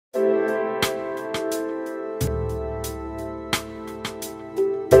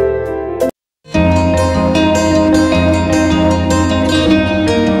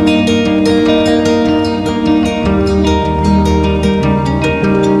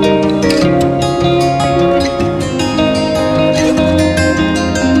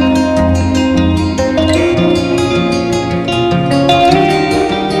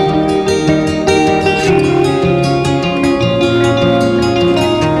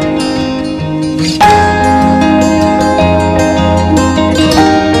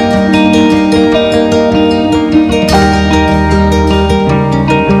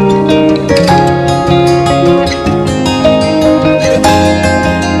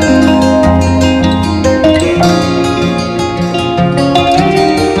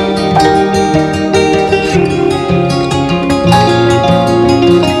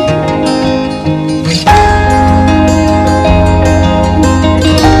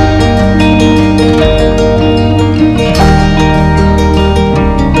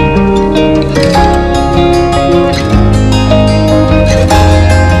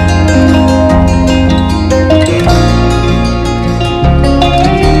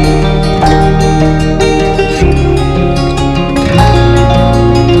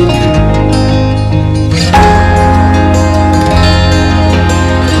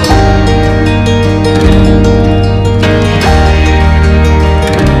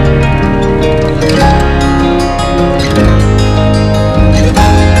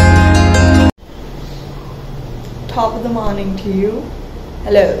morning to you.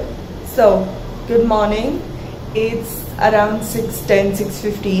 Hello. So, good morning. It's around 6:10,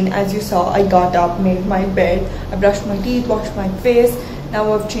 6:15. As you saw, I got up, made my bed, I brushed my teeth, washed my face.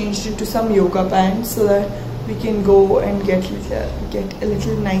 Now I've changed into some yoga pants so that we can go and get a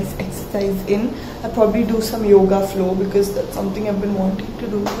little nice exercise in. I'll probably do some yoga flow because that's something I've been wanting to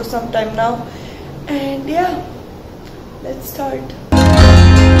do for some time now. And yeah, let's start.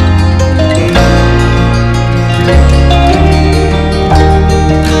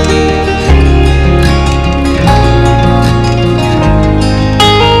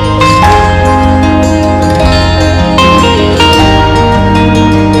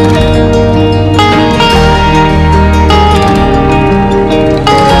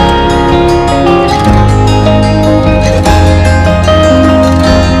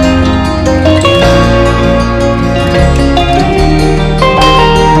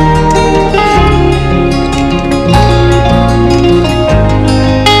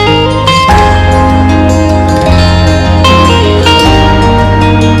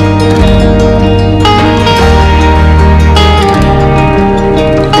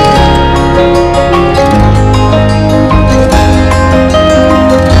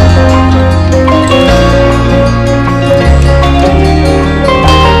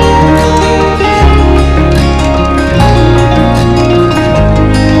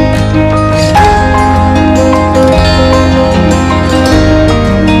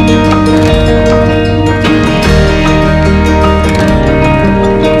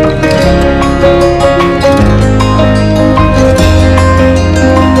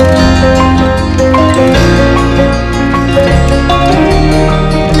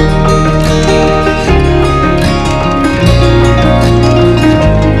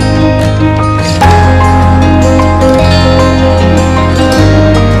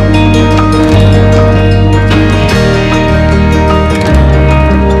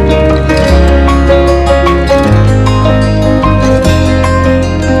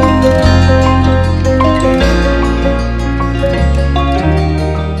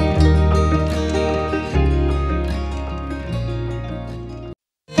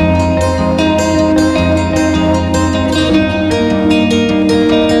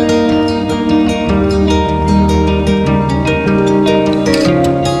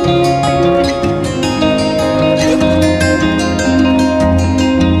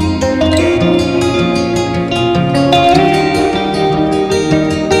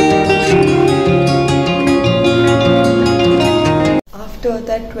 After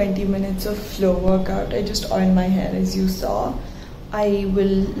that 20 minutes of flow workout, I just oiled my hair as you saw. I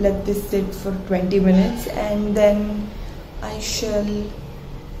will let this sit for 20 minutes and then I shall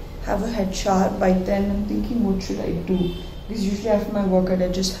have a head shower. By then I'm thinking, what should I do? Because usually after my workout I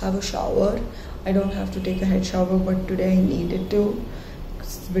just have a shower. I don't have to take a head shower, but today I needed to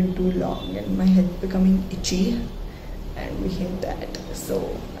because it's been too long and my head's becoming itchy and we hate that. So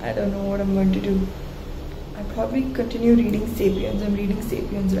I don't know what I'm going to do. I'll probably continue reading Sapiens. I'm reading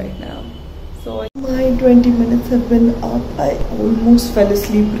Sapiens right now. So my 20 minutes have been up. I almost fell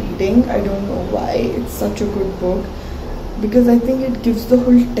asleep reading. I don't know why. It's such a good book. Because I think it gives the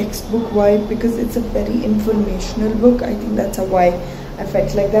whole textbook vibe because it's a very informational book. I think that's why I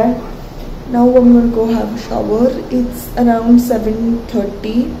felt like that. Now I'm going to go have a shower. It's around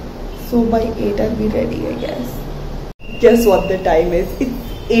 7:30. So by 8 I'll be ready, I guess. Guess what the time is?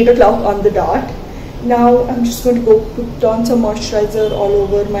 It's 8 o'clock on the dot. Now I'm just going to go put on some moisturizer all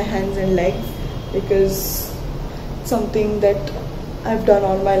over my hands and legs because it's something that I've done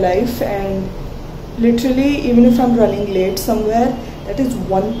all my life, and literally even if I'm running late somewhere, that is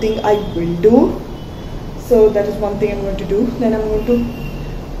one thing I will do. So that is one thing I'm going to do. Then I'm going to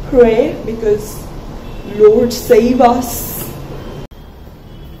pray because Lord save us.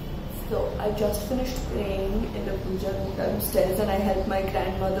 So I just finished praying in the puja room downstairs and I helped my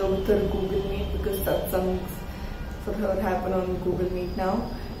grandmother with her Google Meet because satsangs for her happen on Google Meet now.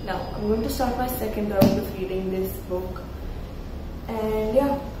 Now I'm going to start my second round of reading this book, and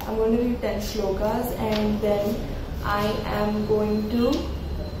yeah, I'm going to read 10 shlokas and then I am going to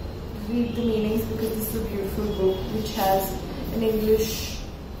read the meanings because this is a beautiful book which has an English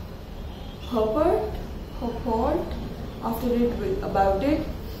purport after it about it.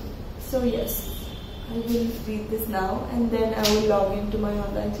 So yes, I will read this now and then I will log into my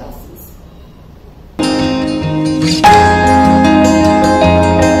online classes.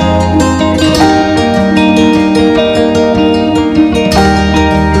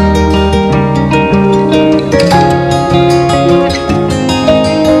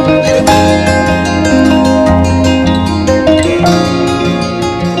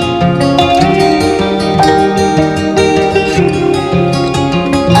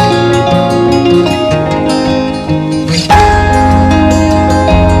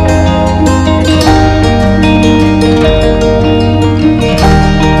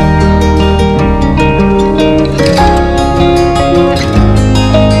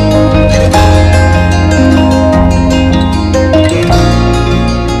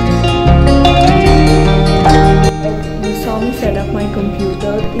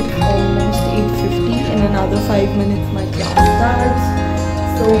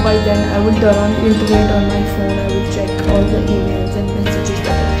 by then I will turn on the internet on my phone. I will check all the emails and messages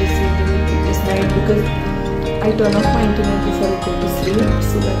that I received in the previous night, because I turn off my internet before I go to sleep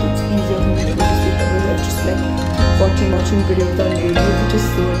so that it's easier for me to go to sleep. Otherwise I just like watching videos on YouTube, which is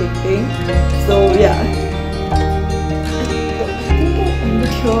so addicting. So yeah, I think I end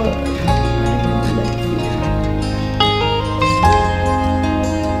it here.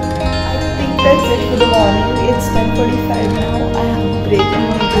 That's it for the morning. It's 10:45 now. I have a break. I'm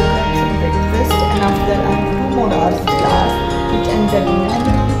going to have some breakfast, and after that I have 2 more hours of class, which ends at 1,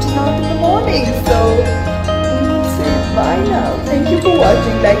 which is not in the morning. So I'm going to say bye now. Thank you for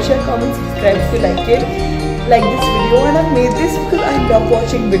watching. Like, share, comment, subscribe if you like it. Like this video, and I made this because I love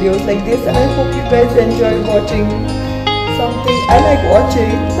watching videos like this, and I hope you guys enjoy watching something I like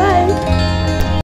watching. Bye.